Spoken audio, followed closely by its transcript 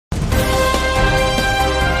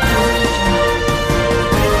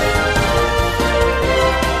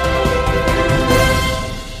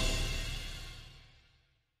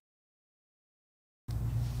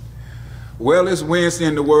Well, it's Wednesday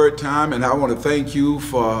in the Word time, and I want to thank you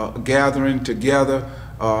for gathering together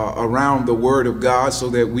around the Word of God so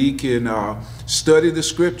that we can study the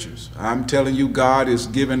Scriptures. I'm telling you, God is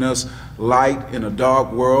giving us light in a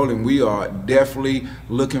dark world, and we are definitely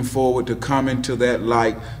looking forward to coming to that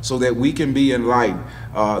light so that we can be enlightened.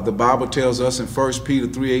 The Bible tells us in 1 Peter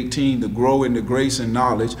 3:18 to grow in the grace and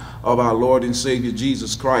knowledge of our Lord and Savior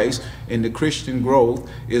Jesus Christ. And the Christian growth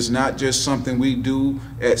is not just something we do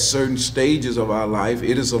at certain stages of our life.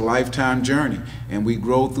 It is a lifetime journey, and we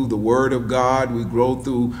grow through the Word of God. We grow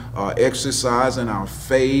through exercising our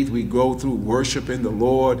faith. We grow through worshiping the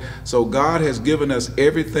Lord. So God has given us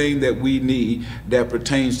everything that we need that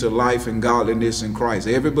pertains to life and godliness in Christ.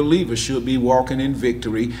 Every believer should be walking in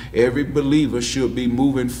victory. Every believer should be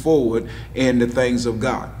moving forward in the things of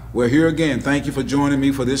God. Well, here again, thank you for joining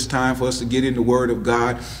me for this time for us to get in the Word of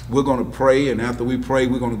God. We're going to pray, and after we pray,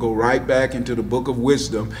 we're going to go right back into the book of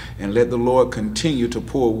wisdom and let the Lord continue to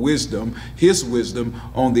pour wisdom, His wisdom,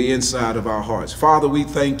 on the inside of our hearts. Father, we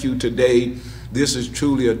thank you today. This is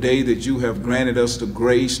truly a day that you have granted us the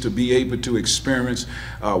grace to be able to experience.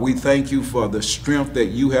 We thank you for the strength that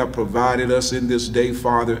you have provided us in this day,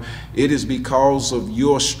 Father. It is because of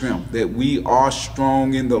your strength that we are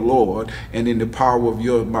strong in the Lord and in the power of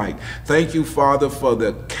your might. Thank you, Father, for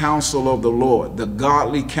the counsel of the Lord, the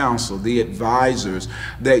godly counsel, the advisors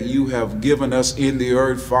that you have given us in the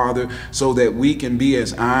earth, Father, so that we can be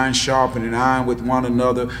as iron sharpening iron with one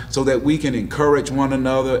another, so that we can encourage one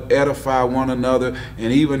another, edify one another,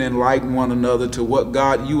 and even enlighten one another to what,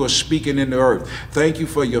 God, you are speaking in the earth. Thank you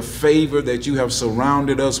for your favor that you have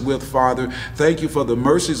surrounded us with, Father. Thank you for the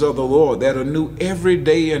mercies of the Lord that are new every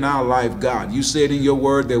day in our life, God. You said in your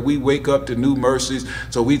word that we wake up to new mercies.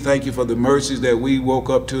 So we thank you for the mercies that we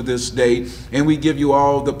woke up to this day, and we give you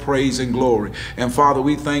all the praise and glory. And Father,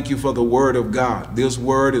 we thank you for the word of God. This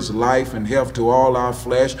word is life and health to all our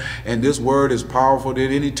flesh, and this word is powerful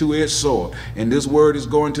than any two-edged sword. And this word is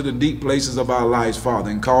going to the deep places of our lives,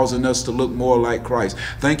 Father, and causing us to look more like Christ.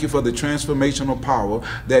 Thank you for the transformational power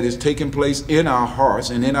that is taking place in our hearts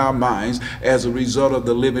and in our minds as a result of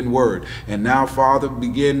the living word. And now, Father,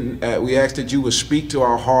 we ask that you would speak to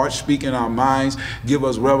our hearts, speak in our minds, give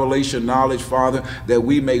us revelation knowledge, Father, that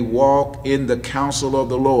we may walk in the counsel of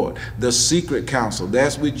the Lord, the secret counsel.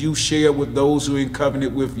 That's what you share with those who are in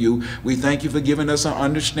covenant with you. We thank you for giving us an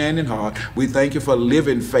understanding heart. We thank you for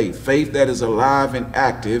living faith, faith that is alive and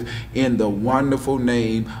active in the wonderful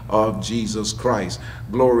name of Jesus Christ.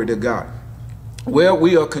 Glory to God. Well,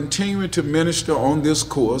 we are continuing to minister on this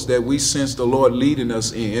course that we sense the Lord leading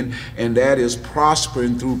us in, and that is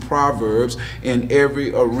prospering through Proverbs in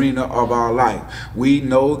every arena of our life. We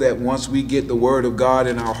know that once we get the word of God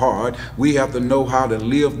in our heart, we have to know how to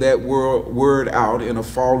live that word out in a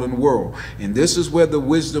fallen world. And this is where the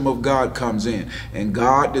wisdom of God comes in. And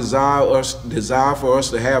God desire for us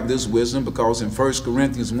to have this wisdom, because in 1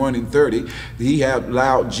 Corinthians 1:30, he had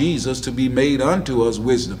allowed Jesus to be made unto us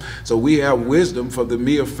wisdom. So we have wisdom for the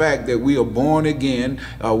mere fact that we are born again,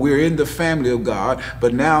 we're in the family of God,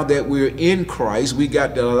 but now that we're in Christ, we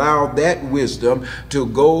got to allow that wisdom to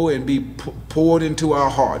go and be poured into our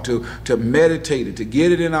heart, to meditate it, to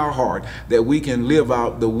get it in our heart, that we can live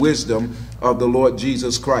out the wisdom of the Lord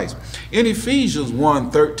Jesus Christ. In Ephesians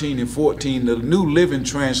 1:13 and 14, the New Living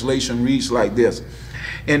Translation reads like this: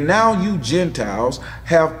 "And now you Gentiles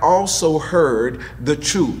have also heard the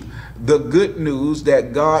truth, the good news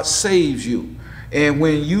that God saves you. And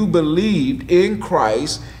when you believed in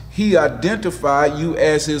Christ, he identified you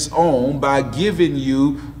as his own by giving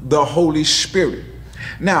you the Holy Spirit."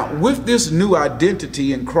 Now, with this new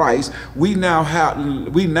identity in Christ, we now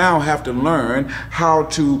have to learn how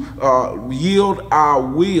to yield our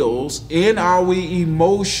wills and our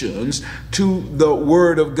emotions to the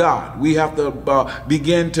Word of God. We have to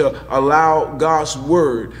begin to allow God's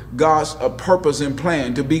Word, God's purpose and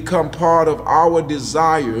plan to become part of our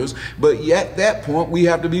desires. But yet at that point, we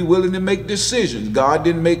have to be willing to make decisions. God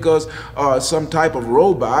didn't make us some type of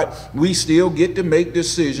robot. We still get to make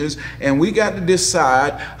decisions, and we got to decide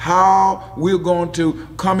how we're going to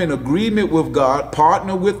come in agreement with God,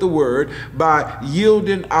 partner with the Word, by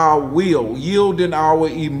yielding our will, yielding our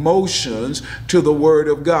emotions to the Word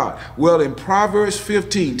of God. Well, in Proverbs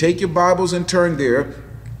 15, take your Bibles and turn there.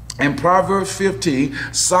 In Proverbs 15,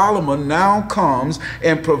 Solomon now comes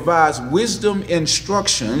and provides wisdom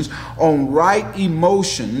instructions on right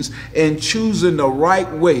emotions and choosing the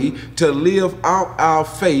right way to live out our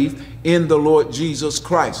faith in the Lord Jesus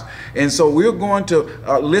Christ. And so we're going to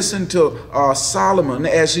listen to Solomon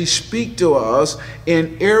as he speaks to us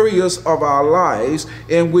in areas of our lives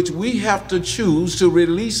in which we have to choose to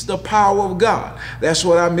release the power of God. That's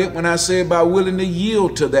what I meant when I said by willing to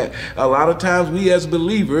yield to that. A lot of times we as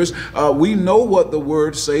believers, we know what the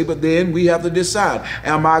words say, but then we have to decide,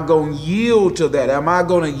 am I going to yield to that? Am I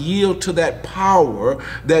going to yield to that power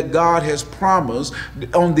that God has promised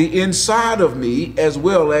on the inside of me as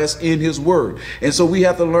well as in his word? And so we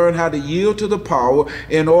have to learn how to yield to the power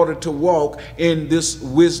in order to walk in this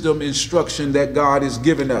wisdom instruction that God has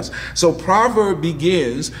given us. So Proverbs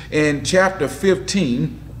begins in chapter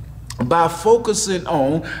 15 by focusing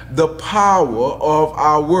on the power of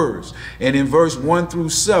our words. And in verse 1 through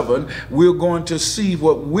 7, we're going to see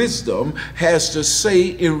what wisdom has to say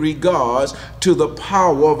in regards to the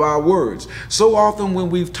power of our words. So often when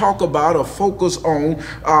we talk about or focus on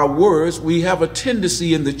our words, we have a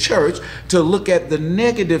tendency in the church to look at the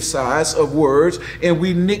negative sides of words, and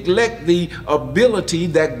we neglect the ability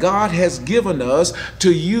that God has given us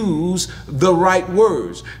to use the right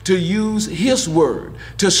words, to use his word,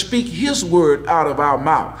 to speak his word out of our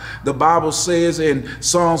mouth. The Bible says in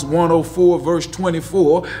Psalms 104 verse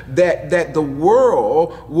 24 that the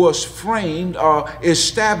world was framed or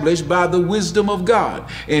established by the wisdom of God.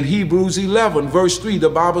 In Hebrews 11 verse 3, the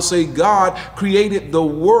Bible says God created the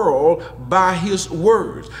world by his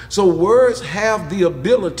words. So words have the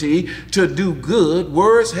ability to do good.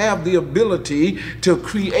 Words have the ability to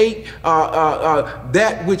create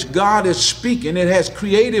that which God is speaking. It has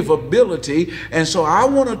creative ability. And so I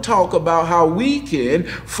want to talk about how we can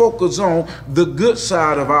focus on the good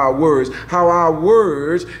side of our words, how our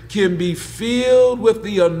words can be filled with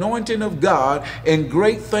the anointing of God, and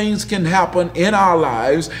great things can happen in our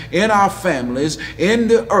lives, in our families, in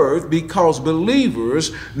the earth, because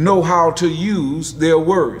believers know how to use their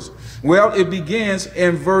words. Well, it begins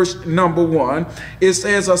in verse number 1. It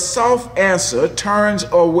says, a soft answer turns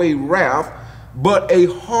away wrath, but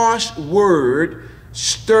a harsh word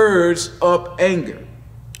stirs up anger.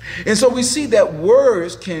 And so we see that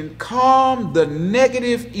words can calm the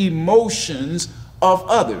negative emotions of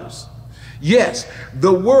others. Yes,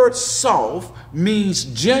 the word soft means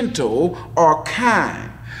gentle or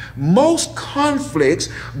kind. Most conflicts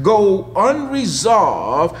go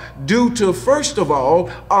unresolved due to, first of all,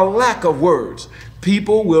 a lack of words.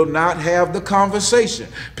 People will not have the conversation.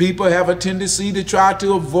 People have a tendency to try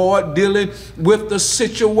to avoid dealing with the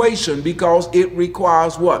situation because it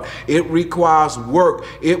requires what? It requires work.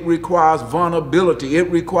 It requires vulnerability.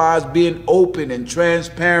 It requires being open and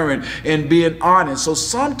transparent and being honest. So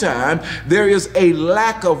sometimes there is a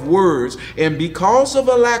lack of words, and because of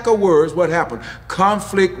a lack of words, what happened?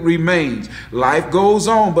 Conflict remains. Life goes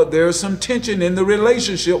on, but there is some tension in the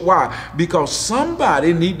relationship. Why? Because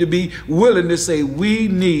somebody need to be willing to say, we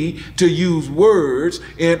need to use words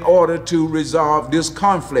in order to resolve this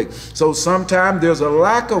conflict. So sometimes there's a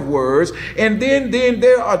lack of words, and then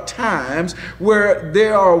there are times where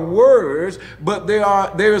there are words, but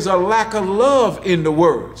there's a lack of love in the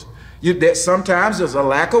words. That sometimes there's a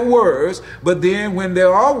lack of words, but then when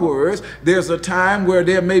there are words, there's a time where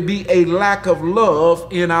there may be a lack of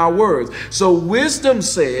love in our words. So wisdom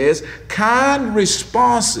says kind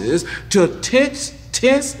responses to tense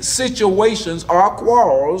situations or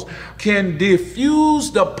quarrels can diffuse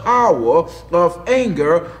the power of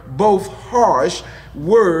anger both harsh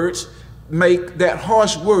words may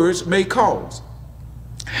cause.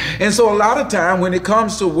 And so a lot of time when it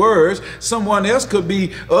comes to words, someone else could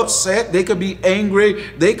be upset, they could be angry,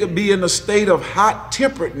 they could be in a state of hot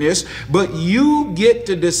temperedness, but you get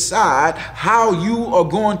to decide how you are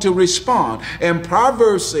going to respond. And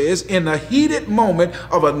Proverbs says, in a heated moment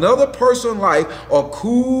of another person's life, a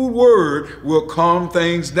cool word will calm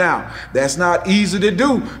things down. That's not easy to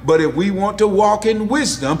do, but if we want to walk in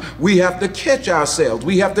wisdom, we have to catch ourselves.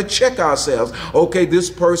 We have to check ourselves. Okay, this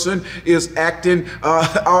person is acting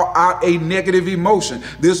out a negative emotion.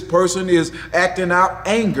 This person is acting out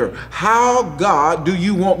anger. How, God, do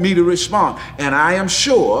you want me to respond? And I am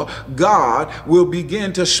sure God will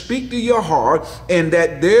begin to speak to your heart, and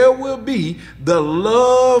that there will be the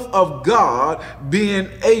love of God being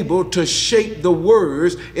able to shape the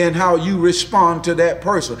words and how you respond to that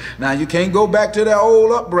person. Now, you can't go back to that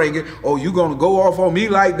old upbringing. Oh, you're going to go off on me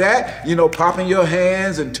like that? You know, popping your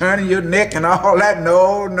hands and turning your neck and all that.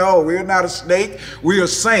 No, we're not a snake. We are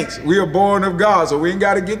saints. We are born of God, so we ain't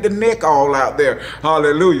got to get the neck all out there.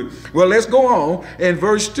 Hallelujah. Well, let's go on. In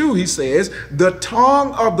verse 2, he says, the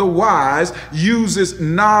tongue of the wise uses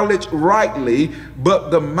knowledge rightly, but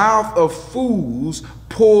the mouth of fools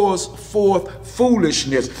pours forth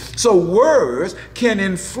foolishness. So words can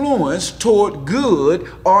influence toward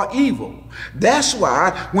good or evil. That's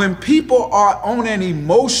why when people are on an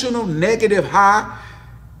emotional negative high,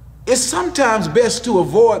 it's sometimes best to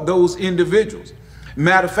avoid those individuals.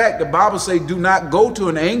 Matter of fact, the Bible says, do not go to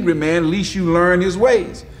an angry man, lest you learn his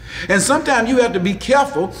ways. And sometimes you have to be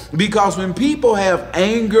careful, because when people have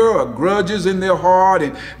anger or grudges in their heart,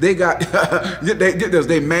 and they got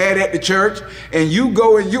they mad at the church, and you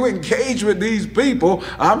go and you engage with these people,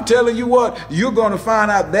 I'm telling you what, you're going to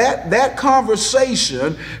find out that that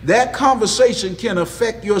conversation can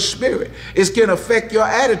affect your spirit. It can affect your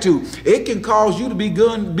attitude. It can cause you to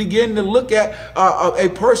begin to look at a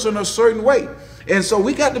person a certain way. And so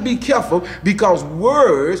we got to be careful, because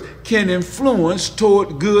words can influence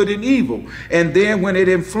toward good and evil. And then when it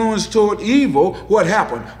influences toward evil, what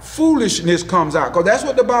happened? Foolishness comes out. Because that's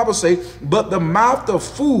what the Bible says. But the mouth of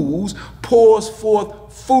fools pours forth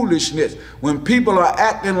foolishness. When people are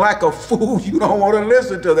acting like a fool, you don't want to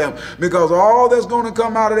listen to them, because all that's going to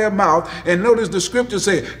come out of their mouth, and notice the scripture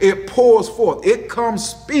says it pours forth. It comes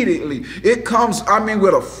speedily. It comes,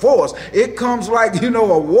 with a force. It comes like, a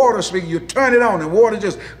water spigot. You turn it on and water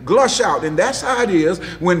just gush out. And that's how it is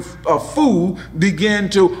when a fool begin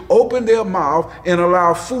to open their mouth and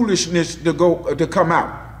allow foolishness to come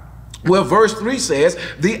out. Well, verse 3 says,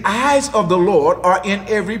 the eyes of the Lord are in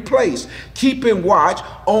every place, keeping watch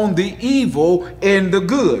on the evil and the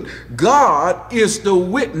good. God is the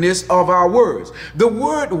witness of our words. The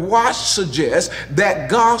word watch suggests that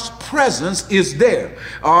God's presence is there.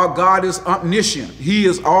 Our God is omniscient. He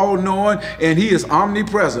is all-knowing, and he is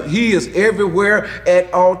omnipresent. He is everywhere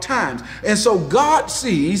at all times. And so God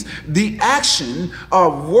sees the action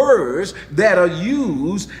of words that are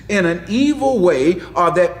used in an evil way, or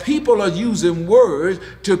that people are using words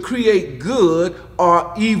to create good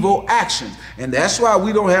or evil actions. And that's why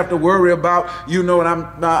we don't have to worry about,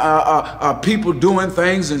 people doing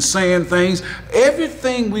things and saying things.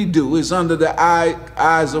 Everything we do is under the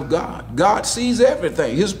eyes of God. God sees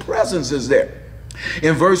everything. His presence is there.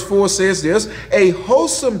 And verse 4 says this, a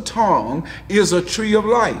wholesome tongue is a tree of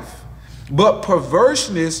life, but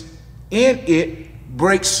perverseness in it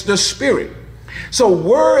breaks the spirit. So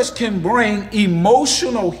words can bring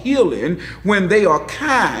emotional healing when they are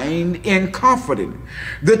kind and comforting.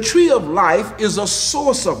 The tree of life is a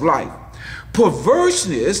source of life.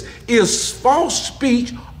 Perverseness is false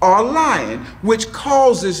speech or lying, which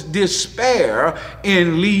causes despair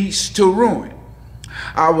and leads to ruin.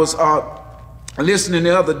 I was listening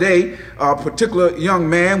the other day. A particular young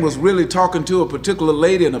man was really talking to a particular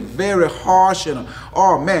lady in a very harsh and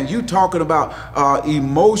you talking about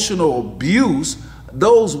emotional abuse.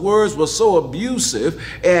 Those words were so abusive,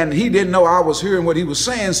 and he didn't know I was hearing what he was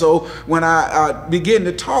saying. So when I began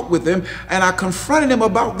to talk with him, and I confronted him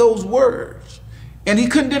about those words, and he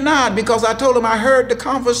couldn't deny it, because I told him I heard the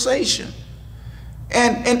conversation.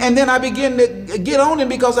 And then I began to get on him,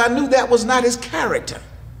 because I knew that was not his character.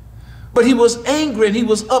 But he was angry and he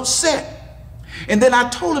was upset. And then I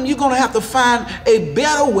told him, you're going to have to find a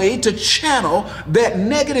better way to channel that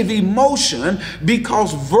negative emotion,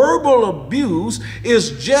 because verbal abuse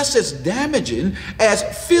is just as damaging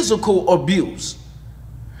as physical abuse.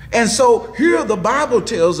 And so here the Bible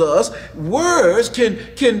tells us words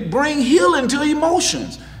can bring healing to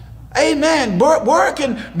emotions. Amen. Word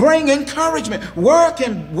can bring encouragement.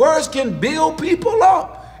 Words can build people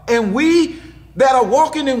up. And we that are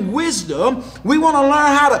walking in wisdom, we want to learn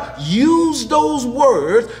how to use those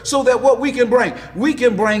words so that what we can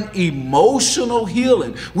bring emotional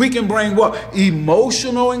healing. We can bring what?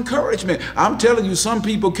 Emotional encouragement. I'm telling you, some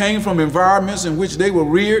people came from environments in which they were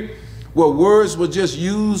reared where words were just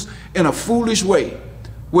used in a foolish way,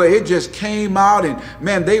 where it just came out, and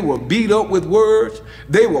man, they were beat up with words.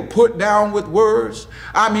 They were put down with words.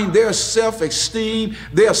 Their self-esteem,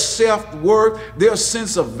 their self-worth, their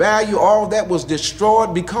sense of value, all that was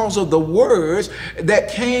destroyed because of the words that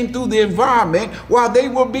came through the environment while they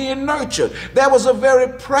were being nurtured. That was a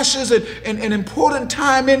very precious and important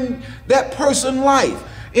time in that person's life,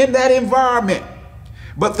 in that environment.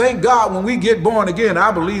 But thank God, when we get born again,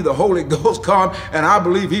 I believe the Holy Ghost comes, and I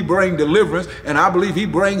believe he brings deliverance, and I believe he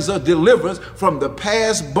brings us deliverance from the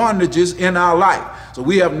past bondages in our life. So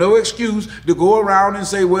we have no excuse to go around and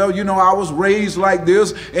say, well, I was raised like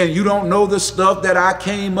this, and you don't know the stuff that I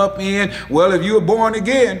came up in. Well, if you were born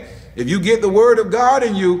again, if you get the word of God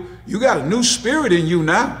in you, you got a new spirit in you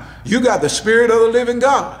now. You got the Spirit of the living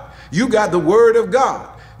God. You got the Word of God.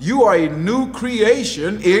 You are a new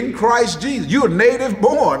creation in Christ Jesus. You're native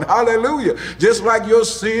born. Hallelujah. Just like your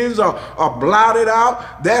sins are blotted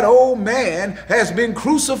out, that old man has been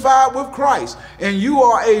crucified with Christ. And you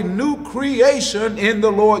are a new creation in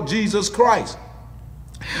the Lord Jesus Christ.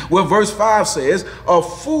 Well, verse 5 says, a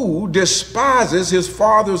fool despises his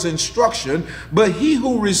father's instruction, but he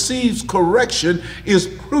who receives correction is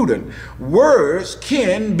prudent. Words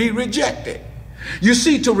can be rejected. You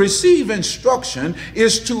see, to receive instruction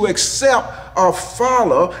is to accept or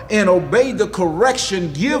follow and obey the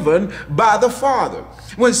correction given by the Father.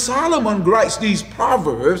 When Solomon writes these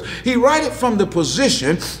Proverbs, he writes it from the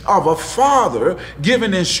position of a father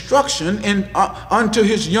giving instruction unto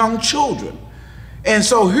his young children. And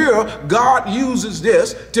so here, God uses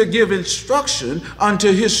this to give instruction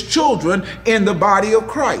unto his children in the body of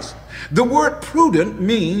Christ. The word prudent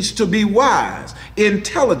means to be wise,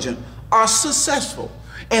 intelligent, are successful.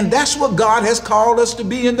 And that's what God has called us to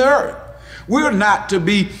be in the earth. We're not to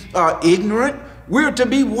be ignorant. We're to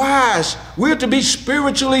be wise. We're to be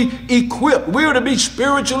spiritually equipped. We're to be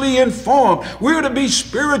spiritually informed. We're to be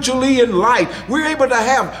spiritually enlightened. We're able to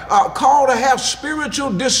have, called to have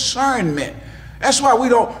spiritual discernment. That's why we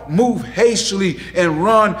don't move hastily and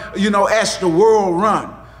run, as the world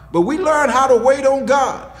run. But we learn how to wait on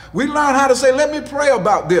God. We learn how to say, let me pray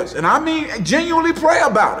about this. And I mean, genuinely pray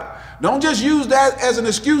about it. Don't just use that as an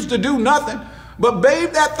excuse to do nothing, but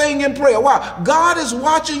bathe that thing in prayer. Why? God is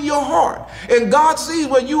watching your heart, and God sees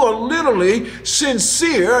when you are literally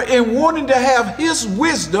sincere in wanting to have his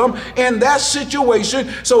wisdom in that situation,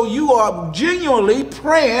 so you are genuinely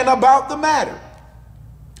praying about the matter.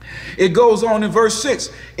 It goes on in verse 6,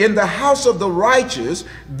 in the house of the righteous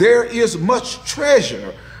there is much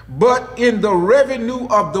treasure, but in the revenue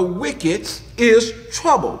of the wicked is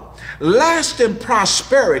trouble. Lasting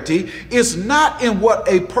prosperity is not in what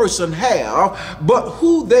a person have, but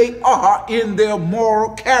who they are in their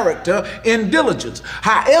moral character and diligence.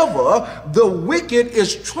 However, the wicked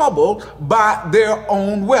is troubled by their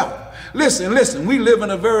own wealth. Listen, we live in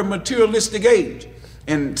a very materialistic age.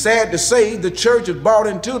 And sad to say, the church has bought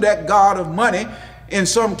into that god of money in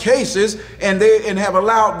some cases, and have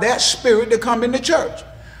allowed that spirit to come in the church.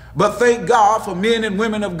 But thank God for men and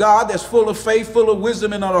women of God that's full of faith, full of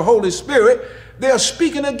wisdom, and of the Holy Spirit. They're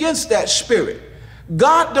speaking against that spirit.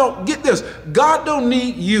 God don't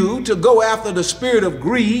need you to go after the spirit of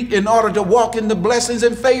greed in order to walk in the blessings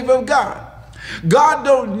and favor of God. God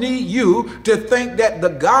don't need you to think that the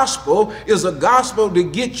gospel is a gospel to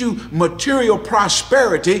get you material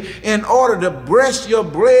prosperity in order to breast your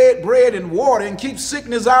bread and water and keep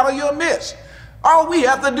sickness out of your midst. All we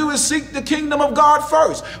have to do is seek the kingdom of God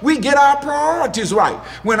first. We get our priorities right.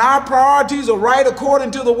 When our priorities are right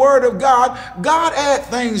according to the word of God, God adds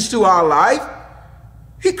things to our life.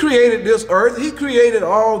 He created this earth. He created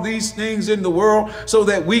all these things in the world so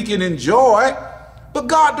that we can enjoy. But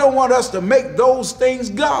God don't want us to make those things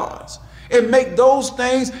gods and make those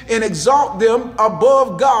things and exalt them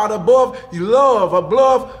above God, above love,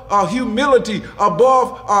 above humility,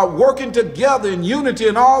 above working together in unity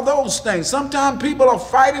and all those things. Sometimes people are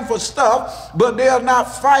fighting for stuff, but they are not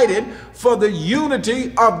fighting for the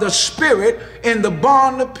unity of the Spirit and the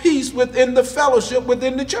bond of peace within the fellowship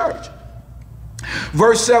within the church.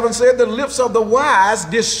 Verse 7 said, the lips of the wise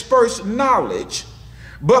disperse knowledge,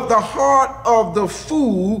 but the heart of the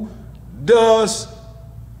fool does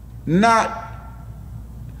not,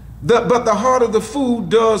 but the heart of the fool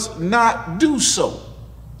does not do so.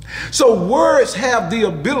 So words have the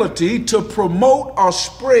ability to promote or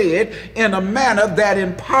spread in a manner that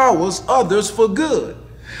empowers others for good.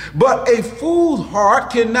 But a fool's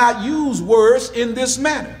heart cannot use words in this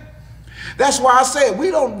manner. That's why I said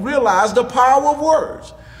we don't realize the power of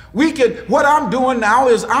words. What I'm doing now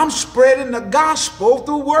is I'm spreading the gospel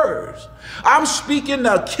through words. I'm speaking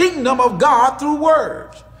the kingdom of God through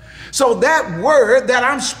words. So that word that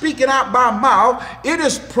I'm speaking out by mouth, it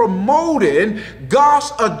is promoting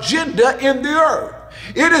God's agenda in the earth.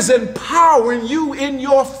 It is empowering you in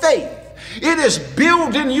your faith. It is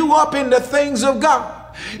building you up in the things of God.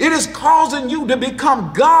 It is causing you to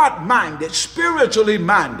become God-minded, spiritually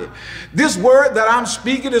minded. This word that I'm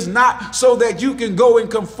speaking is not so that you can go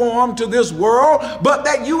and conform to this world, but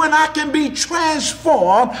that you and I can be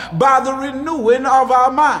transformed by the renewing of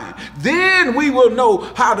our mind. Then we will know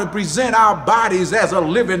how to present our bodies as a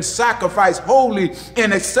living sacrifice, holy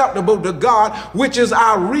and acceptable to God, which is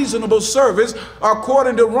our reasonable service,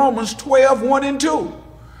 according to Romans 12:1 and 2.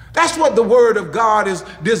 That's what the word of God is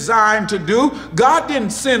designed to do. God didn't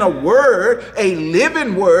send a word, a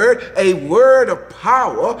living word, a word of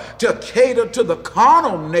power to cater to the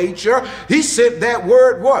carnal nature. He sent that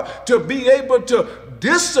word what? To be able to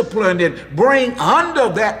discipline and bring under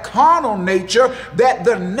that carnal nature, that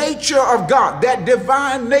the nature of God, that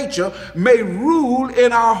divine nature, may rule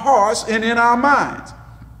in our hearts and in our minds.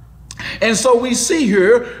 And so we see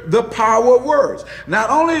here the power of words. Not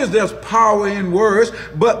only is there power in words,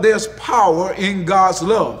 but there's power in God's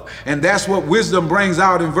love. And that's what wisdom brings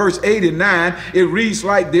out in verse 8 and 9. It reads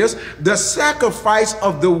like this: the sacrifice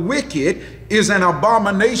of the wicked is an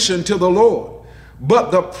abomination to the Lord, but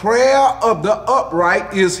the prayer of the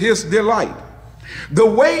upright is his delight. The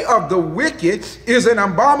way of the wicked is an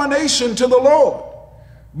abomination to the Lord,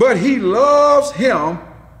 but he loves him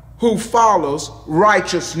who follows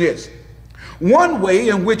righteousness. One way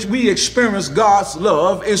in which we experience God's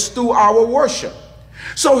love is through our worship.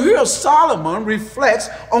 So here Solomon reflects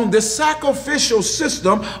on the sacrificial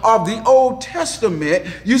system of the Old Testament.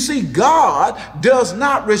 You see, God does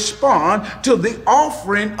not respond to the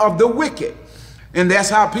offering of the wicked. And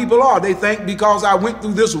that's how people are. They think because I went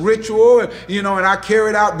through this ritual, and I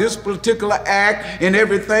carried out this particular act and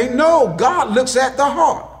everything. No, God looks at the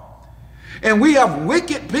heart. And we have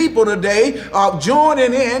wicked people today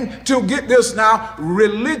joining in to get this now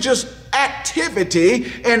religious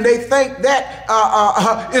activity, and they think that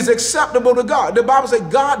is acceptable to God. The Bible says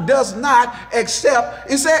God does not accept.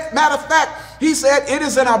 It said, matter of fact, he said it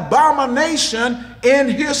is an abomination in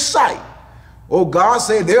his sight. Oh, God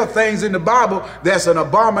said there are things in the Bible that's an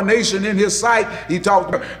abomination in his sight. He talked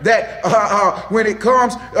about that when it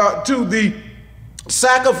comes to the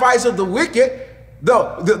sacrifice of the wicked,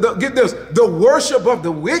 get this, the worship of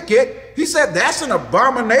the wicked, he said that's an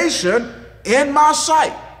abomination in my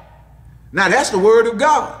sight. Now that's the word of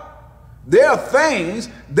God. There are things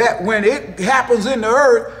that when it happens in the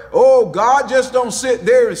earth, oh, God just don't sit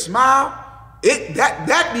there and smile.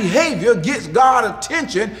 That behavior gets God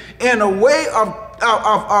attention in a way of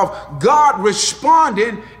God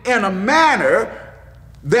responding in a manner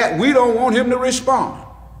that we don't want him to respond,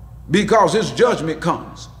 because his judgment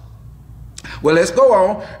comes. Well, let's go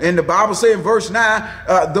on. And the Bible says in verse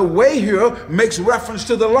 9, the way here makes reference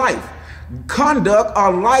to the life, conduct,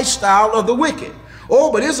 or lifestyle of the wicked.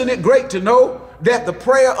 Oh, but isn't it great to know that the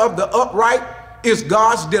prayer of the upright is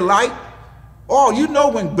God's delight? Oh, you know,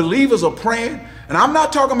 when believers are praying, and I'm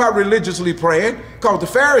not talking about religiously praying, because the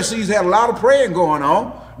Pharisees had a lot of praying going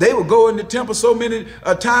on. They would go in the temple so many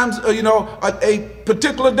times, a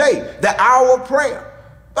particular day, the hour of prayer.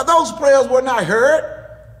 But those prayers were not heard.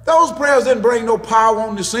 Those prayers didn't bring no power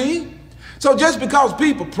on the scene. So just because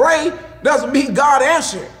people pray doesn't mean God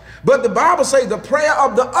answered. But the Bible says the prayer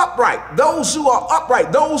of the upright, those who are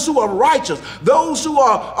upright, those who are righteous, those who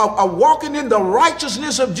are walking in the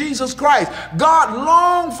righteousness of Jesus Christ, God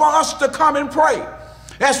longs for us to come and pray.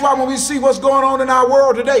 That's why when we see what's going on in our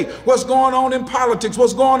world today, what's going on in politics,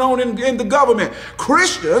 what's going on in the government,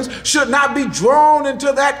 Christians should not be drawn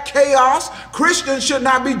into that chaos. Christians should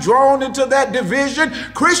not be drawn into that division.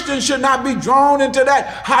 Christians should not be drawn into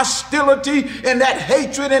that hostility and that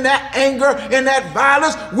hatred and that anger and that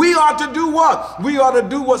violence. We ought to do what? We ought to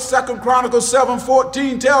do what 2 Chronicles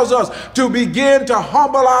 7:14 tells us, to begin to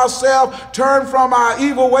humble ourselves, turn from our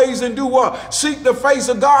evil ways, and do what? Seek the face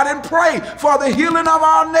of God and pray for the healing of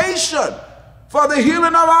our nation, for the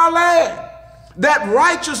healing of our land, that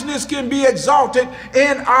righteousness can be exalted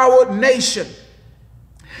in our nation.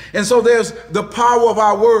 And so there's the power of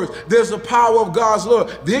our words. There's the power of God's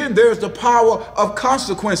love. Then there's the power of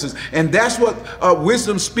consequences. And that's what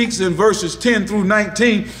wisdom speaks in verses 10 through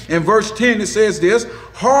 19. In verse 10, it says this: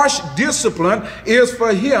 harsh discipline is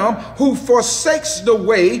for him who forsakes the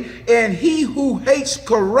way, and he who hates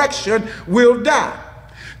correction will die.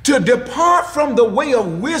 To depart from the way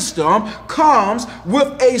of wisdom comes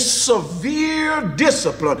with a severe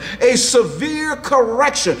discipline, a severe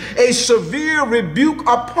correction, a severe rebuke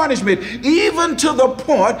or punishment, even to the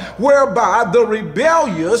point whereby the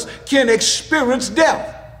rebellious can experience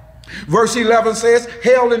death. Verse 11 says,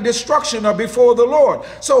 hell and destruction are before the Lord.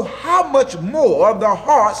 So how much more the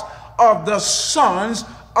hearts of the sons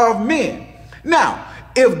of men? Now,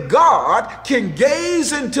 if God can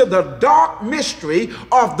gaze into the dark mystery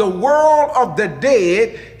of the world of the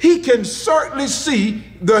dead, he can certainly see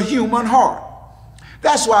the human heart.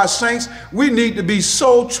 That's why, saints, we need to be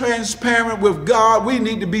so transparent with God. We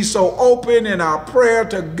need to be so open in our prayer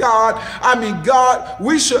to God. I mean, God,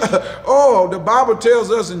 we should, the Bible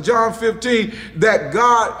tells us in John 15 that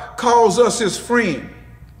God calls us his friend.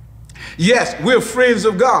 Yes, we're friends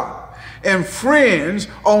of God. And friends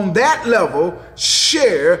on that level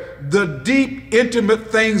share the deep,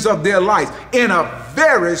 intimate things of their life in a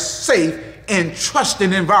very safe and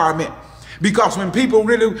trusting environment. Because when people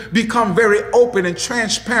really become very open and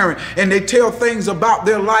transparent and they tell things about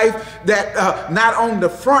their life that not on the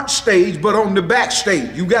front stage, but on the back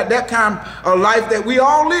stage. You got that kind of life that we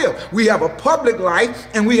all live. We have a public life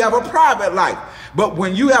and we have a private life. But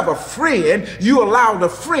when you have a friend, you allow the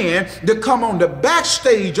friend to come on the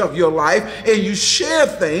backstage of your life and you share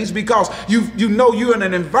things because you know you're in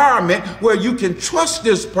an environment where you can trust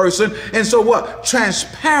this person. And so what?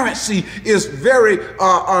 Transparency is very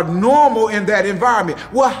normal in that environment.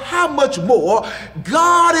 Well, how much more?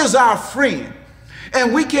 God is our friend.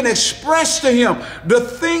 And we can express to him the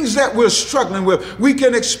things that we're struggling with. We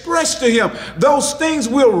can express to him those things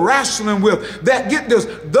we're wrestling with that get this.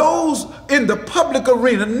 Those in the public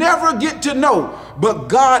arena never get to know, but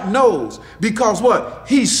God knows because what?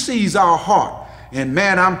 He sees our heart. And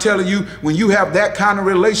man, I'm telling you, when you have that kind of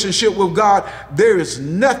relationship with God, there is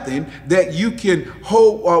nothing that you can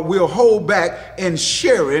hold or will hold back in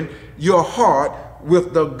sharing your heart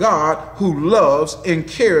with the God who loves and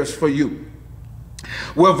cares for you.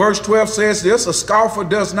 Well, verse 12 says this: a scoffer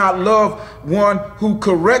does not love one who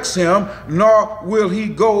corrects him, nor will he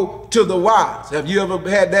go to the wise. Have you ever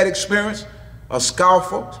had that experience? A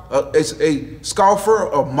scoffer,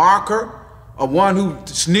 a mocker, a one who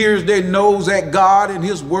sneers their nose at God and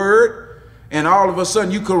his word, and all of a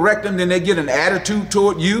sudden you correct them, then they get an attitude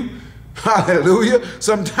toward you. Hallelujah.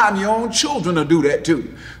 Sometimes your own children will do that to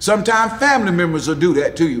you. Sometimes family members will do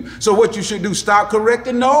that to you. So what you should do, stop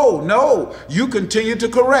correcting? No. You continue to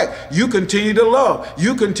correct. You continue to love.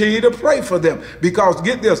 You continue to pray for them. Because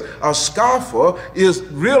get this, a scoffer is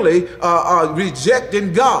really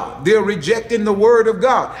rejecting God. They're rejecting the word of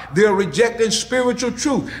God. They're rejecting spiritual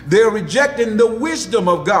truth. They're rejecting the wisdom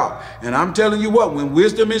of God. And I'm telling you what, when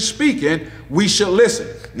wisdom is speaking, we should listen.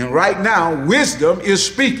 And right now, wisdom is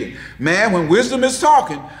speaking. Man, when wisdom is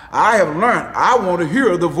talking, I have learned I want to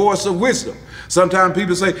hear the voice of wisdom. Sometimes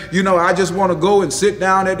people say, you know, I just want to go and sit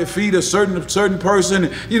down at the feet of a certain person.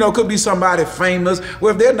 You know, could be somebody famous.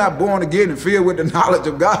 Well, if they're not born again and filled with the knowledge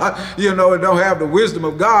of God, you know, and don't have the wisdom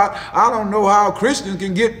of God, I don't know how Christians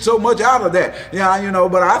can get so much out of that. Yeah, you know,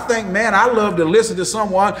 but I think, man, I love to listen to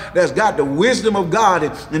someone that's got the wisdom of God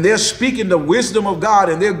and they're speaking the wisdom of God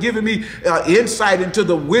and they're giving me insight into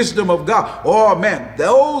the wisdom of God. Oh, man,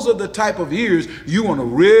 those are the type of ears you want to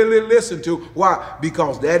really listen to. Why?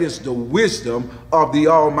 Because that is the wisdom of the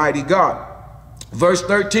Almighty God. Verse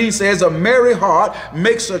 13 says, a merry heart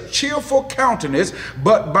makes a cheerful countenance,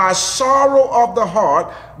 but by sorrow of the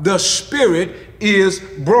heart, the spirit is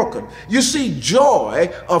broken. You see,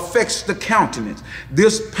 joy affects the countenance.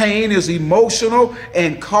 This pain is emotional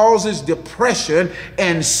and causes depression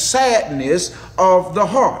and sadness of the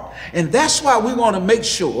heart. And that's why we want to make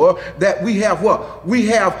sure that we have what? We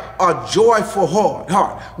have a joyful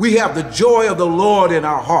heart. We have the joy of the Lord in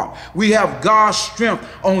our heart. We have God's strength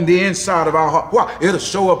on the inside of our heart. Why? It'll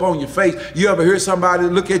show up on your face. You ever hear somebody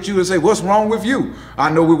look at you and say, what's wrong with you? I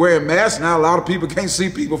know we're wearing masks now. A lot of people can't see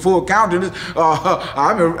people full countenance.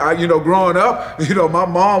 I remember, you know, growing up, you know, my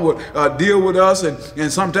mom would deal with us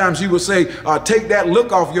and sometimes she would say, take that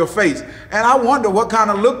look off your face. And I wonder what kind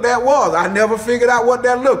of look that was. I never figured out what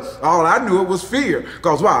that looked. All I knew it was fear.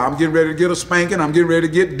 Because why? I'm getting ready to get a spanking. I'm getting ready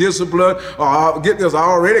to get disciplined. Get this, I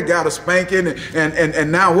already got a spanking.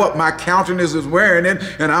 And now what? My countenance is wearing it.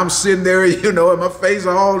 And I'm sitting there, you know, and my face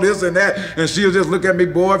all this and that. And she'll just look at me,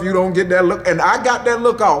 boy, if you don't get that look. And I got that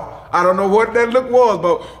look off. I don't know what that look was,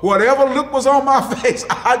 but whatever look was on my face,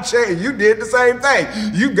 I tell you, you did the same thing.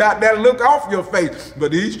 You got that look off your face.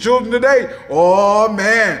 But these children today, oh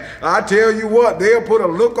man, I tell you what, they'll put a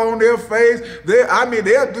look on their face.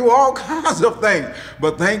 They'll do all kinds of things.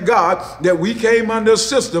 But thank God that we came under a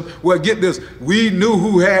system where, get this, we knew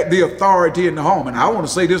who had the authority in the home. And I want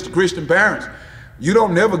to say this to Christian parents. You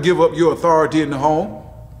don't never give up your authority in the home.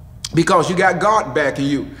 Because you got God backing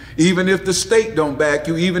you. Even if the state don't back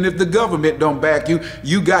you, even if the government don't back you,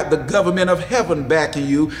 you got the government of heaven backing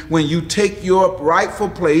you when you take your rightful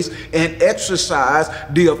place and exercise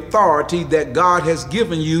the authority that God has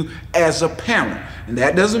given you as a parent. And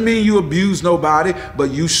that doesn't mean you abuse nobody,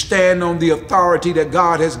 but you stand on the authority that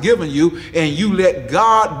God has given you and you let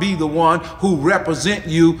God be the one who represent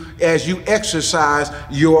you as you exercise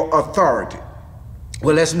your authority.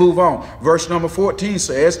 Well, let's move on. Verse number 14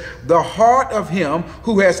 says, the heart of him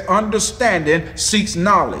who has understanding seeks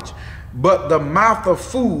knowledge, but the mouth of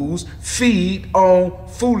fools feed on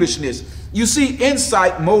foolishness. You see,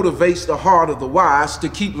 insight motivates the heart of the wise to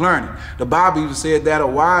keep learning. The Bible even said that a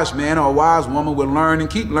wise man or a wise woman will learn and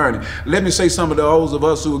keep learning. Let me say some of those of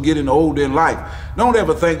us who are getting older in life. Don't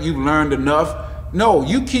ever think you've learned enough. No,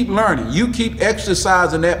 you keep learning. You keep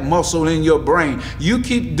exercising that muscle in your brain. You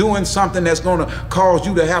keep doing something that's going to cause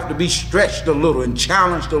you to have to be stretched a little and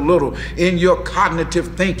challenged a little in your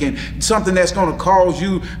cognitive thinking. Something that's going to cause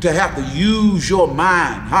you to have to use your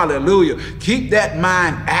mind. Hallelujah. Keep that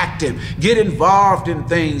mind active. Get involved in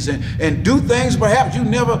things and do things perhaps you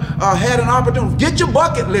never had an opportunity. Get your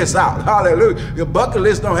bucket list out. Hallelujah. Your bucket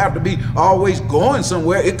list don't have to be always going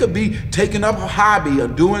somewhere. It could be taking up a hobby or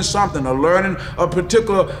doing something or learning a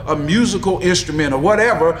particular musical instrument or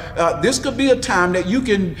whatever. This could be a time that you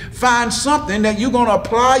can find something that you're going to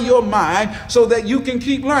apply your mind so that you can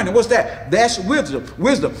keep learning. What's that? That's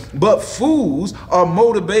wisdom. But fools are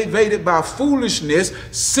motivated by foolishness,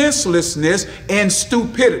 senselessness, and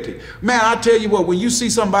stupidity. Man, I tell you what, when you see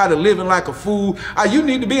somebody living like a fool, you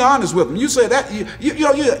need to be honest with them. You say that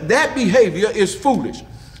that behavior is foolish.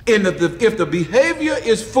 And if the behavior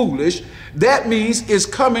is foolish, that means it's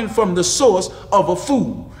coming from the source of a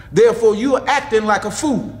fool. Therefore, you are acting like a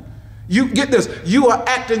fool. You get this, you are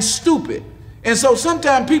acting stupid. And so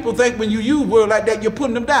sometimes people think when you use words like that, you're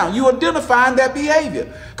putting them down. You're identifying that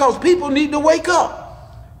behavior because people need to wake up.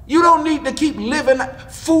 You don't need to keep living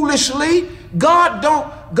foolishly. God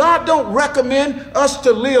don't recommend us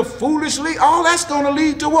to live foolishly. All that's going to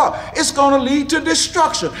lead to what? It's going to lead to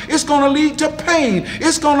destruction. It's going to lead to pain.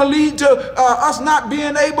 It's going to lead to us not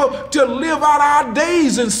being able to live out our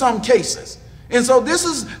days in some cases. And so this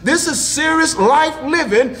is serious life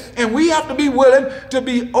living, and we have to be willing to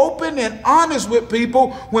be open and honest with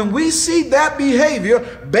people when we see that behavior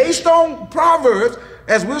based on Proverbs.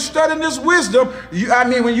 As we're studying this wisdom,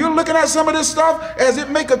 when you're looking at some of this stuff, as it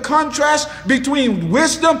make a contrast between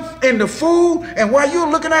wisdom and the fool, and while you're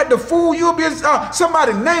looking at the fool, you'll be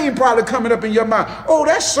somebody's name probably coming up in your mind. Oh,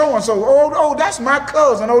 that's so-and-so. Oh, that's my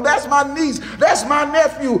cousin. Oh, that's my niece. That's my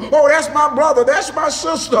nephew. Oh, that's my brother. That's my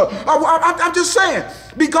sister. I'm just saying,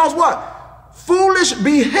 because what? Foolish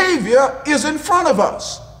behavior is in front of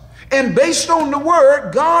us. And based on the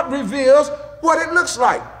word, God reveals what it looks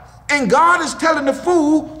like. And God is telling the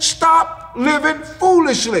fool, stop living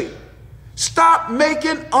foolishly. Stop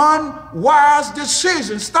making unwise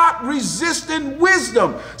decisions. Stop resisting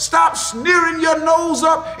wisdom. Stop sneering your nose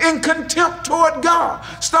up in contempt toward God.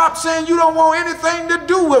 Stop saying you don't want anything to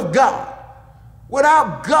do with God.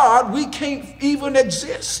 Without God, we can't even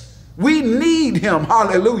exist. We need him.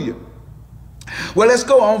 Hallelujah. Well, let's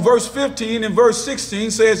go on. Verse 15 and verse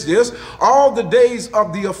 16 says this: all the days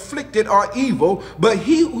of the afflicted are evil, but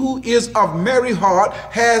he who is of merry heart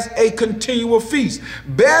has a continual feast.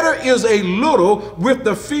 Better is a little with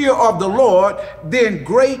the fear of the Lord than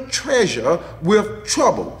great treasure with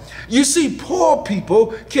trouble. You see, poor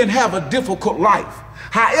people can have a difficult life.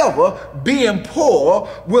 However, being poor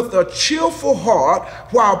with a cheerful heart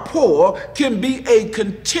while poor can be a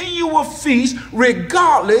continual feast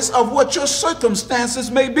regardless of what your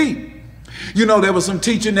circumstances may be. You know, there was some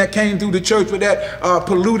teaching that came through the church with that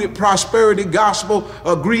polluted prosperity gospel,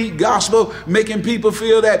 greed gospel, making people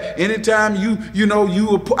feel that anytime you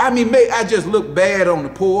were poor. I just look bad on the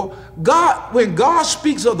poor. When God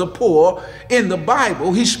speaks of the poor in the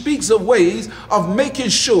Bible, he speaks of ways of making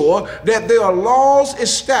sure that there are laws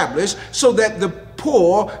established so that the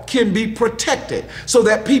poor can be protected, so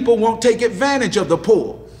that people won't take advantage of the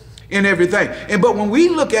poor in everything. But when we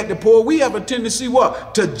look at the poor, we have a tendency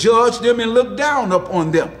what? To judge them and look down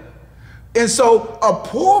upon them. And so a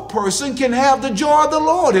poor person can have the joy of the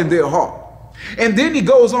Lord in their heart. And then he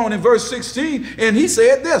goes on in verse 16 and he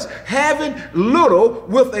said this: having little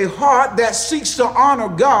with a heart that seeks to honor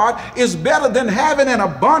God is better than having an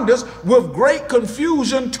abundance with great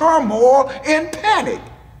confusion, turmoil, and panic.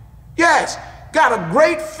 Yes, got a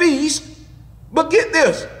great feast, but get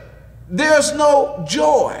this, there's no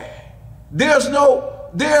joy. There's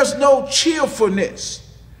no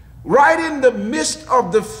cheerfulness. Right in the midst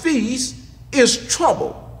of the feast is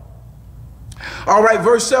trouble. All right,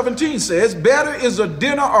 verse 17 says, better is a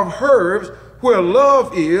dinner of herbs where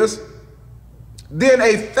love is than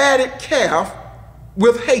a fatted calf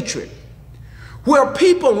with hatred. Where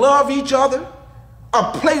people love each other,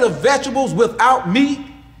 a plate of vegetables without meat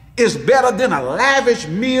is better than a lavish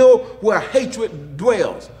meal where hatred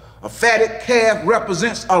dwells. A fatted calf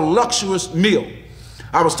represents a luxurious meal.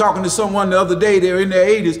 I was talking to someone the other day, they're in their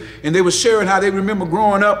 80s, and they were sharing how they remember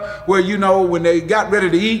growing up where, when they got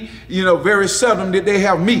ready to eat, very seldom did they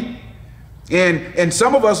have meat. And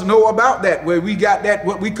some of us know about that, where we got that,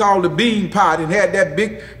 what we call the bean pot, and had that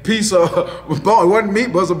big piece of bone. It wasn't meat,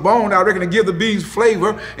 but it was a bone, I reckon, to give the beans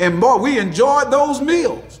flavor. And boy, we enjoyed those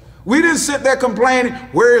meals. We didn't sit there complaining,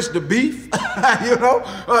 where's the beef? You know?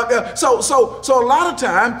 So a lot of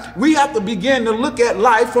time, we have to begin to look at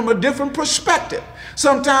life from a different perspective.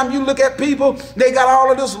 Sometimes you look at people, they got all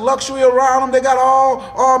of this luxury around them. They got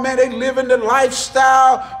oh man, they live in the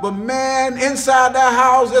lifestyle. But man, inside their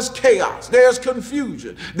house, there's chaos. There's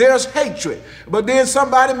confusion. There's hatred. But then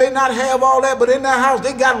somebody may not have all that, but in their house,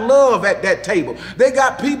 they got love at that table. They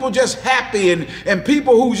got people just happy and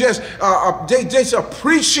people who just, they just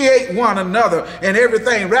appreciate one another and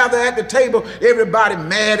everything. Rather at the table, everybody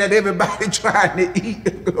mad at everybody trying to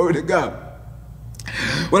eat. Glory to God.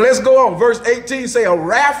 Well, let's go on. Verse 18 say, a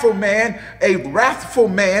wrathful man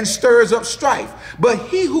stirs up strife, but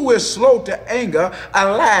he who is slow to anger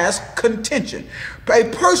allows contention. A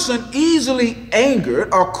person easily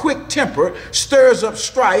angered or quick-tempered stirs up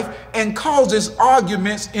strife and causes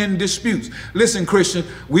arguments and disputes. Listen, Christian,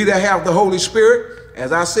 we that have the Holy Spirit,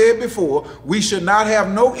 as I said before, we should not have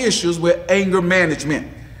no issues with anger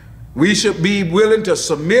management. We should be willing to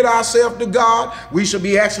submit ourselves to God. We should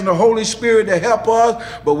be asking the Holy Spirit to help us,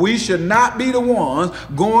 but we should not be the ones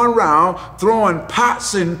going around throwing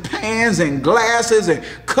pots and pans and glasses and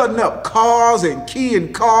cutting up cars and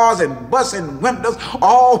keying cars and busting windows,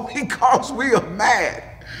 all because we are mad.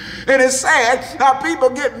 And it's sad how people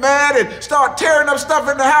get mad and start tearing up stuff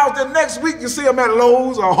in the house. Then next week you see them at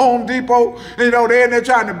Lowe's or Home Depot. You know, they're in there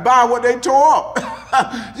trying to buy what they tore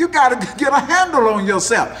up. You got to get a handle on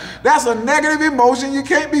yourself. That's a negative emotion. You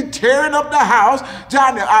can't be tearing up the house,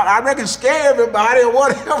 trying to, I reckon, scare everybody or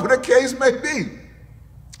whatever the case may be.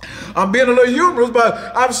 I'm being a little humorous, but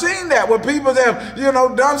I've seen that where people have, you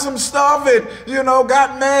know, done some stuff and, you know,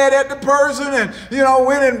 got mad at the person and, you know,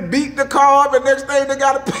 went and beat the car up, and next thing they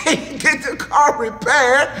got to pay to get the car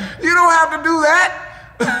repaired. You don't have to do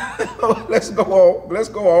that. Let's go on. Let's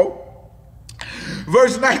go on.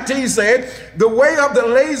 Verse 19 said, the way of the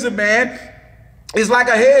lazy man is like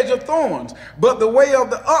a hedge of thorns, but the way of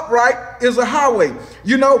the upright is a highway.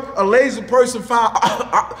 You know, a lazy person find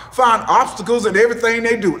obstacles in everything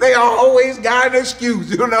they do. They always got an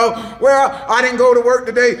excuse, you know. Well, I didn't go to work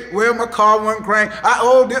today. Well, my car wasn't crank.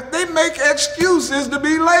 They make excuses to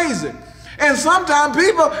be lazy. And sometimes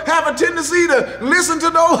people have a tendency to listen to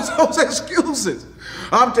those excuses.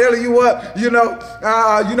 I'm telling you what, you know,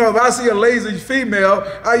 if I see a lazy female,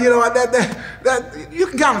 you know, that you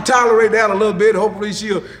can kind of tolerate that a little bit. Hopefully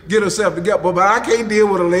she'll get herself together. But I can't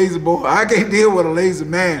deal with a lazy boy. I can't deal with a lazy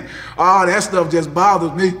man. Oh, that stuff just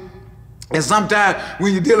bothers me. And sometimes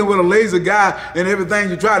when you're dealing with a lazy guy and everything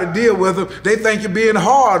you try to deal with them, they think you're being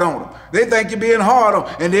hard on them. They think you're being hard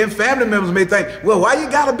on. And then family members may think, well, why you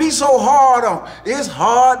got to be so hard on? It's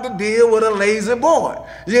hard to deal with a lazy boy.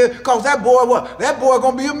 Yeah, because that boy, what? That boy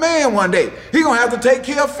going to be a man one day. He going to have to take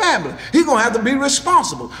care of family. He going to have to be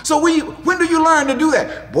responsible. So when do you learn to do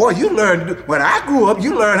that? Boy, you learn to do, when I grew up,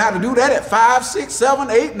 you learned how to do that at 5, 6, 7,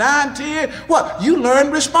 8, 9, 10. What? You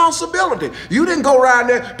learned responsibility. You didn't go around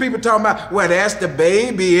there, people talking about, well, that's the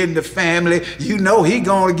baby in the family. You know he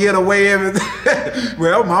going to get away everything.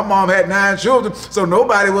 Well, my mom had 9 children, so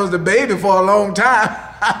nobody was the baby for a long time.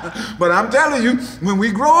 But I'm telling you, when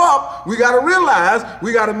we grow up, we got to realize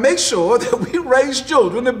we got to make sure that we raise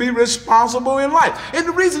children to be responsible in life. And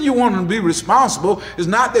the reason you want them to be responsible is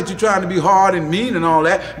not that you're trying to be hard and mean and all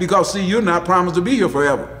that, because see, you're not promised to be here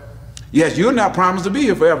forever. Yes, you're not promised to be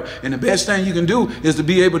here forever. And the best thing you can do is to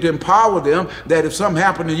be able to empower them that if something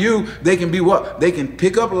happened to you, they can be what? They can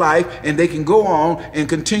pick up life and they can go on and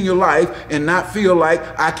continue life and not feel like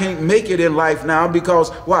I can't make it in life now because,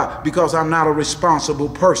 why? Because I'm not a responsible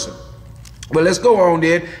person. Well, let's go on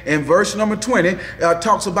then. And verse number 20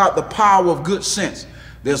 talks about the power of good sense.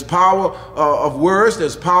 There's power of words,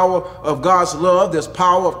 there's power of God's love, there's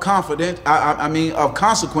power of confidence, of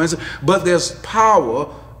consequences, but there's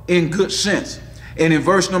power in good sense. And in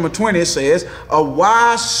verse number 20 it says, a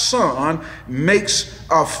wise son makes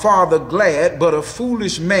a father glad, but a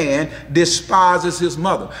foolish man despises his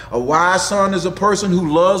mother. A wise son is a person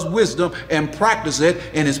who loves wisdom and practices it,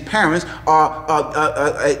 and his parents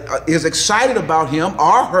is excited about him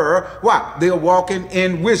or her. Why? They're walking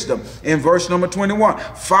in wisdom. In verse number 21,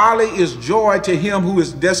 folly is joy to him who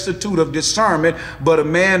is destitute of discernment, but a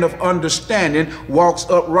man of understanding walks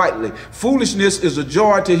uprightly. Foolishness is a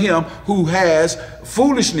joy to him who has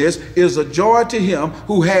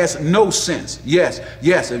no sense. Yes,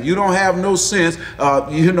 if you don't have no sense,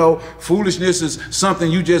 foolishness is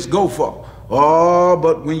something you just go for. Oh,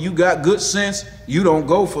 but when you got good sense, you don't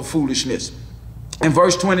go for foolishness. In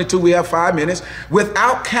verse 22, we have 5 minutes.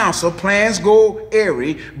 Without counsel, plans go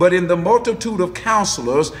airy, but in the multitude of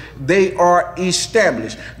counselors, they are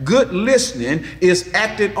established. Good listening is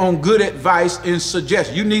acted on good advice and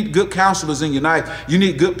suggestion. You need good counselors in your life. You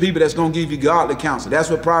need good people that's going to give you godly counsel. That's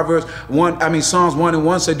what Psalms 1 and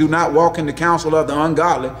 1 say, do not walk in the counsel of the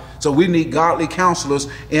ungodly. So we need godly counselors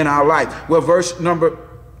in our life. Well, verse number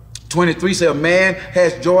 23 says, a man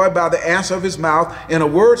has joy by the answer of his mouth, and a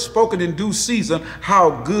word spoken in due season,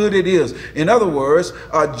 how good it is. In other words,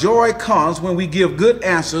 joy comes when we give good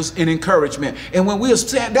answers and encouragement. And when we are,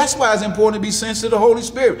 that's why it's important to be sensitive to the Holy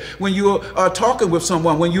Spirit. When you're talking with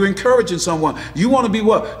someone, when you're encouraging someone, you want to be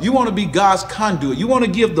what? You want to be God's conduit. You want to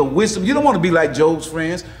give the wisdom. You don't want to be like Job's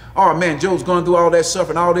friends. Oh man, Job's going through all that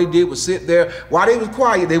suffering. All they did was sit there. While they was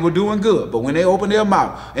quiet, they were doing good. But when they opened their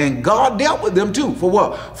mouth, and God dealt with them too. For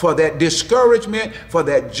what? For that discouragement, for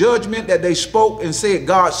that judgment that they spoke and said,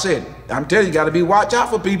 God said it. I'm telling you, got to be watch out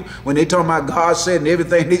for people when they talking about God said and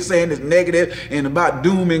everything they saying is negative and about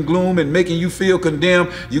doom and gloom and making you feel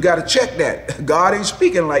condemned. You got to check that. God ain't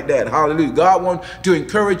speaking like that. Hallelujah. God wants to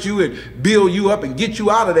encourage you and build you up and get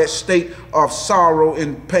you out of that state of sorrow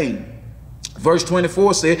and pain. Verse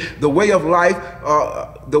 24 said, the way of life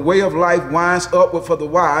winds upward for the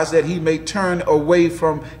wise, that he may turn away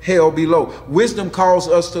from hell below. Wisdom calls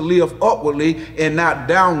us to live upwardly and not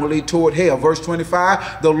downwardly toward hell. Verse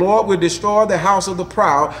 25, the Lord will destroy the house of the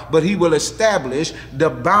proud, but he will establish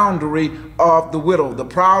the boundary of the widow. The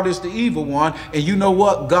proud is the evil one. And you know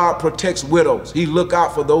what? God protects widows. He look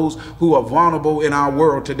out for those who are vulnerable in our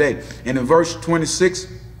world today. And in verse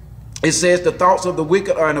 26, it says, the thoughts of the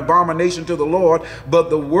wicked are an abomination to the Lord, but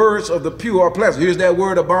the words of the pure are pleasant. Here's that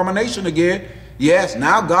word abomination again. Yes,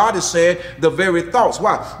 now God is saying the very thoughts.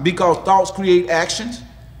 Why? Because thoughts create actions.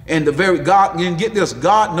 And the very God, and get this,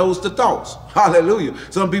 God knows the thoughts. Hallelujah.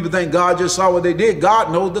 Some people think God just saw what they did.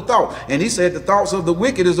 God knows the thought. And he said the thoughts of the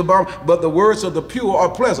wicked is abomination, but the words of the pure are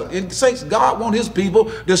pleasant. And saints, God wants his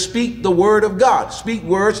people to speak the word of God. Speak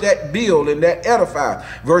words that build and that edify.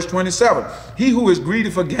 Verse 27, he who is greedy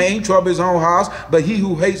for gain trouble his own house, but he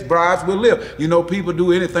who hates bribes will live. You know, people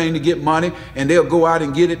do anything to get money, and they'll go out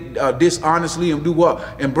and get it dishonestly and do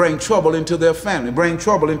what? And bring trouble into their family, bring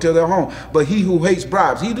trouble into their home. But he who hates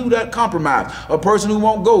bribes, he do that compromise. A person who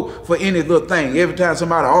won't go for any little thing. Every time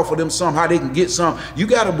somebody offer them somehow they can get some, you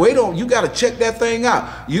got to wait on, you got to check that thing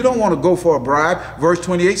out. You don't want to go for a bribe. Verse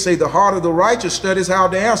 28 say, the heart of the righteous studies how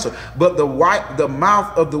to answer, but the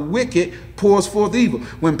mouth of the wicked pours forth evil.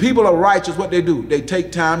 When people are righteous, what they do? They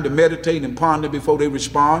take time to meditate and ponder before they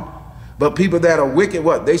respond. But people that are wicked,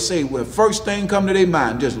 what? They say, well, first thing come to their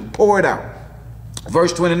mind, just pour it out.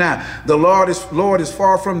 Verse 29, the Lord is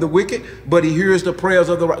far from the wicked, but he hears the prayers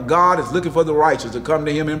of the righteous. God is looking for the righteous to come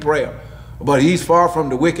to him in prayer. But he's far from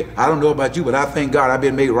the wicked. I don't know about you, but I thank God I've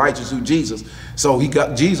been made righteous through Jesus. So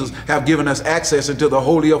Jesus have given us access into the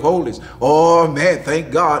Holy of Holies. Oh man,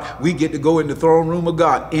 thank God we get to go in the throne room of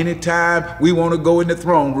God. Anytime we want to go in the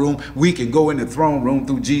throne room, we can go in the throne room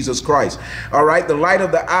through Jesus Christ. All right, the light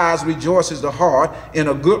of the eyes rejoices the heart, and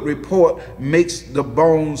a good report makes the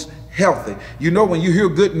bones healthy. You know, when you hear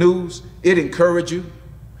good news, it encourages you.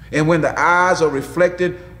 And when the eyes are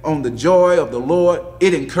reflected on the joy of the Lord,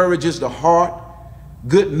 it encourages the heart.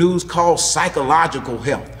 Good news called psychological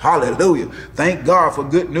health. Hallelujah. Thank God for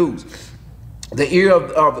good news. The ear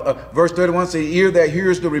of verse 31 says, the ear that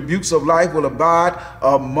hears the rebukes of life will abide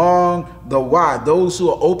among the wise. Those who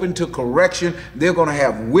are open to correction, they're going to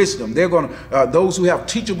have wisdom. They're going to, those who have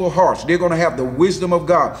teachable hearts, they're going to have the wisdom of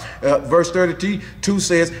God. Verse 32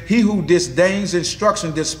 says, he who disdains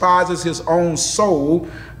instruction despises his own soul,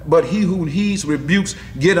 but he who heeds rebukes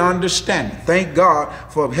get understanding. Thank God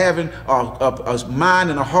for having a mind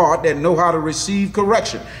and a heart that know how to receive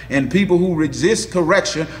correction. And people who resist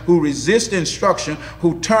correction, who resist instruction,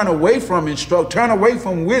 who turn away from turn away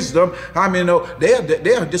from wisdom, I mean,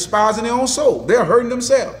 they're despising their own soul. They're hurting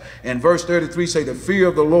themselves. And verse 33 say, the fear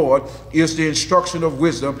of the Lord is the instruction of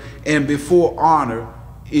wisdom, and before honor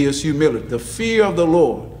is humility. The fear of the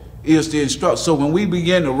Lord is the instruction. So when we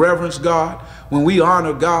begin to reverence God, when we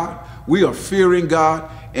honor God, we are fearing God.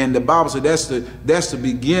 And the Bible says that's the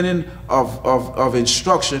beginning of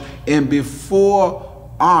instruction. And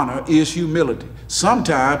before honor is humility.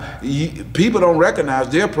 Sometimes people don't recognize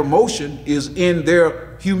their promotion is in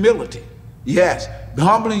their humility. Yes,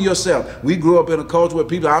 humbling yourself. We grew up in a culture where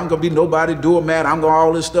people, I'm going to be nobody doormat, I'm going to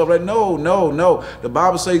all this stuff. Like, no, no, no. The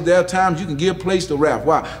Bible says there are times you can give place to wrath.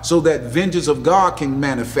 Why? So that vengeance of God can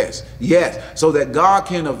manifest. Yes, so that God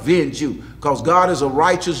can avenge you, because God is a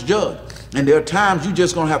righteous judge. And there are times you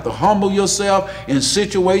just going to have to humble yourself in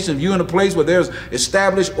situations. If you're in a place where there's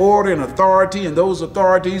established order and authority, and those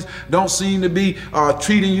authorities don't seem to be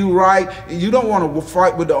treating you right, you don't want to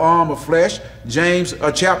fight with the arm of flesh. James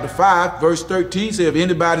chapter 5 verse 13 says, if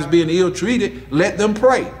anybody's being ill treated, let them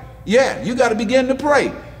pray. Yeah, you got to begin to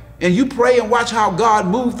pray. And you pray and watch how God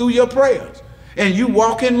moves through your prayers. And you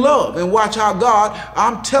walk in love and watch how God,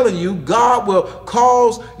 I'm telling you, God will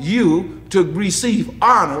cause you to receive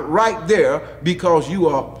honor right there because you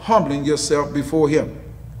are humbling yourself before him.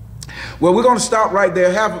 Well, we're going to stop right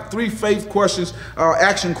there. Have 3 faith questions,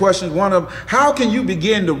 action questions. One of them, how can you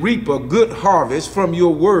begin to reap a good harvest from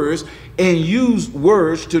your words and use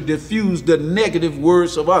words to diffuse the negative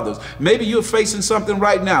words of others? Maybe you're facing something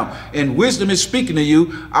right now and wisdom is speaking to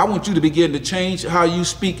you. I want you to begin to change how you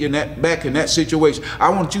speak in that situation. I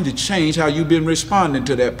want you to change how you've been responding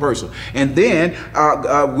to that person. And then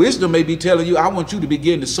wisdom may be telling you, I want you to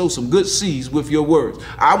begin to sow some good seeds with your words.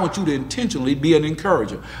 I want you to intentionally be an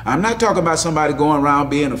encourager. I'm not talking about somebody going around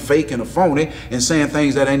being a fake and a phony and saying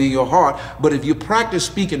things that ain't in your heart. But if you practice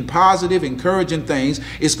speaking positive, encouraging things,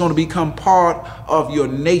 it's going to become part of your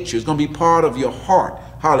nature. It's going to be part of your heart.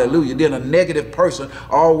 Hallelujah. Then a negative person,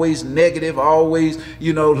 always negative, always,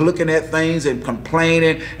 you know, looking at things and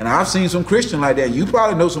complaining. And I've seen some Christians like that. You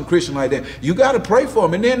probably know some Christians like that. You got to pray for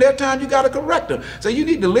them. And then there are times you got to correct them. So you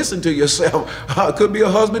need to listen to yourself. It could be a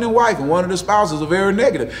husband and wife, and one of the spouses are very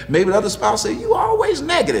negative. Maybe the other spouse say, you always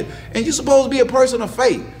negative. And you're supposed to be a person of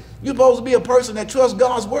faith. You're supposed to be a person that trusts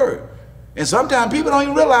God's word. And sometimes people don't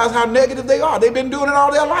even realize how negative they are. They've been doing it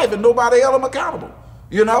all their life and nobody held them accountable.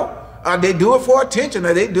 You know, they do it for attention,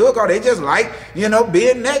 or they do it because they just like, you know,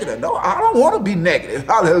 being negative. No, I don't want to be negative.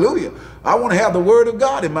 Hallelujah. I want to have the word of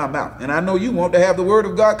God in my mouth. And I know you want to have the word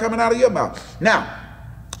of God coming out of your mouth. Now,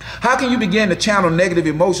 how can you begin to channel negative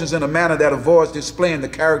emotions in a manner that avoids displaying the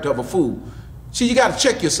character of a fool? See, you got to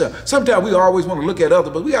check yourself. Sometimes we always want to look at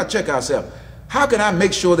others, but we got to check ourselves. How can I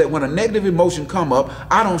make sure that when a negative emotion come up,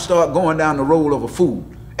 I don't start going down the road of a fool,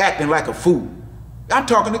 acting like a fool? I'm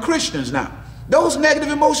talking to Christians now. Those negative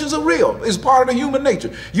emotions are real. It's part of the human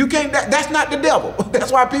nature. You can't, that's not the devil.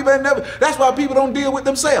 That's why people don't deal with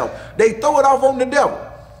themselves. They throw it off on the devil.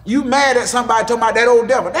 You mad at somebody talking about that old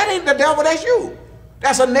devil. That ain't the devil, that's you.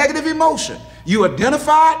 That's a negative emotion. You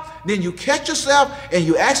identify it, then you catch yourself and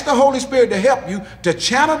you ask the Holy Spirit to help you to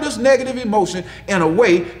channel this negative emotion in a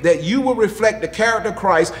way that you will reflect the character of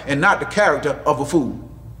Christ and not the character of a fool.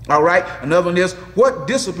 All right. Another one is, what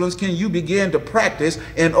disciplines can you begin to practice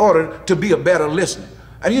in order to be a better listener?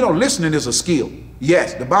 And you know, listening is a skill.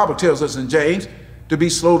 Yes, the Bible tells us in James to be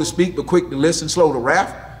slow to speak, but quick to listen, slow to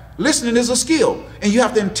wrath. Listening is a skill, and you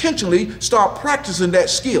have to intentionally start practicing that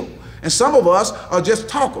skill. And some of us are just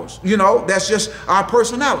talkers. You know, that's just our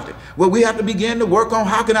personality. Well, we have to begin to work on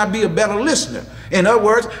how can I be a better listener. In other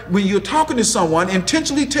words, when you're talking to someone,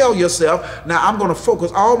 intentionally tell yourself, now I'm going to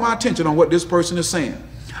focus all my attention on what this person is saying.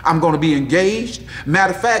 I'm going to be engaged.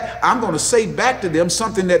 Matter of fact, I'm going to say back to them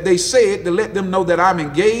something that they said to let them know that I'm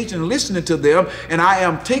engaged and listening to them, and I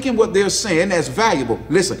am taking what they're saying as valuable.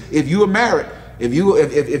 Listen, if you are married, if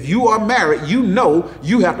you are married, you know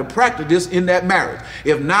you have to practice this in that marriage.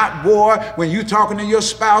 If not, boy, when you're talking to your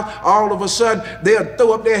spouse, all of a sudden they'll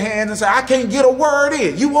throw up their hands and say, I can't get a word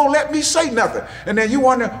in. You won't let me say nothing. And then you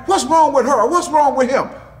wonder, what's wrong with her? What's wrong with him?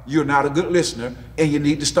 You're not a good listener, and you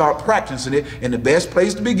need to start practicing it. And the best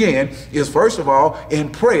place to begin is, first of all, in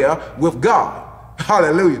prayer with God.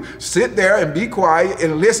 Hallelujah. Sit there and be quiet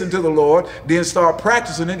and listen to the Lord. Then start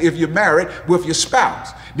practicing it if you're married with your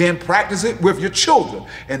spouse. Then practice it with your children.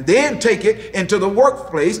 And then take it into the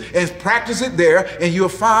workplace and practice it there. And you'll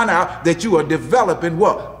find out that you are developing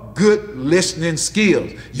what? Good listening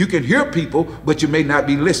skills. You can hear people, but you may not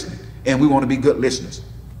be listening. And we want to be good listeners.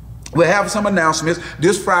 We'll have some announcements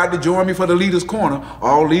this Friday. Join me for the Leaders Corner.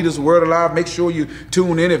 All leaders, Word Alive. Make sure you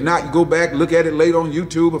tune in. If not, you go back, look at it later on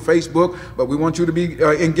YouTube or Facebook. But we want you to be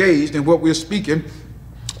engaged in what we're speaking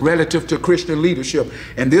relative to Christian leadership.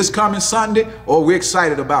 And this coming Sunday, we're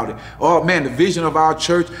excited about it. Oh man, the vision of our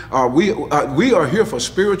church, we are here for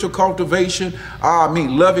spiritual cultivation,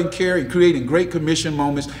 loving care and creating great commission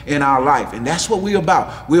moments in our life. And that's what we're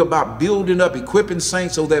about. We're about building up, equipping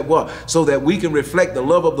saints so that what? So that we can reflect the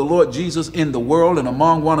love of the Lord Jesus in the world and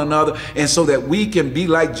among one another, and so that we can be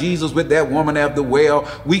like Jesus with that woman at the well.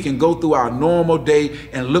 We can go through our normal day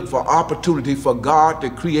and look for opportunity for God to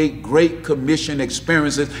create great commission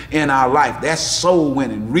experiences in our life. That's soul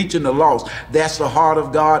winning, reaching the lost. That's the heart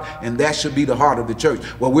of God, and that should be the heart of the church.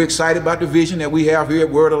 Well, we're excited about the vision that we have here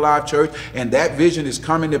at Word Alive Church, and that vision is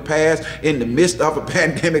coming to pass in the midst of a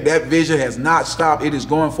pandemic. That vision has not stopped. It is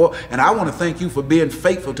going forth, and I want to thank you for being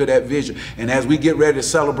faithful to that vision. And as we get ready to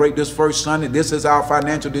celebrate this first Sunday, this is our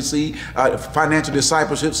financial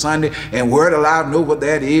discipleship Sunday, and Word Alive know what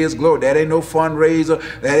that is. Glory, that ain't no fundraiser,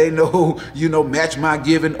 that ain't no match my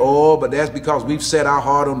giving, but that's because we've set our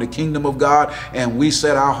heart on the kingdom of God, and we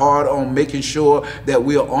set our heart on making sure that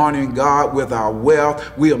we are honoring God with our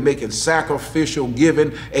wealth. We are making sacrificial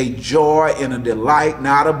giving a joy and a delight,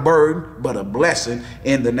 not a burden, but a blessing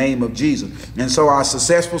in the name of Jesus. And so our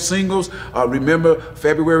successful singles, remember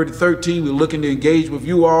February the 13th, we're looking to engage with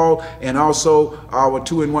you all, and also our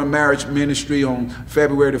 2-in-1 marriage ministry on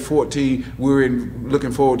February the 14th. We're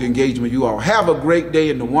looking forward to engaging with you all. Have a great day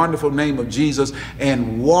in the wonderful name of Jesus,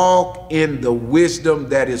 and walk in the wisdom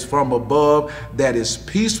that is from above, that is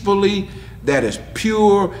peacefully, that is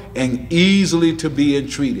pure, and easily to be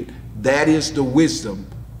entreated. That is the wisdom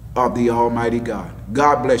of the Almighty God.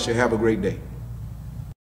 God bless you. Have a great day.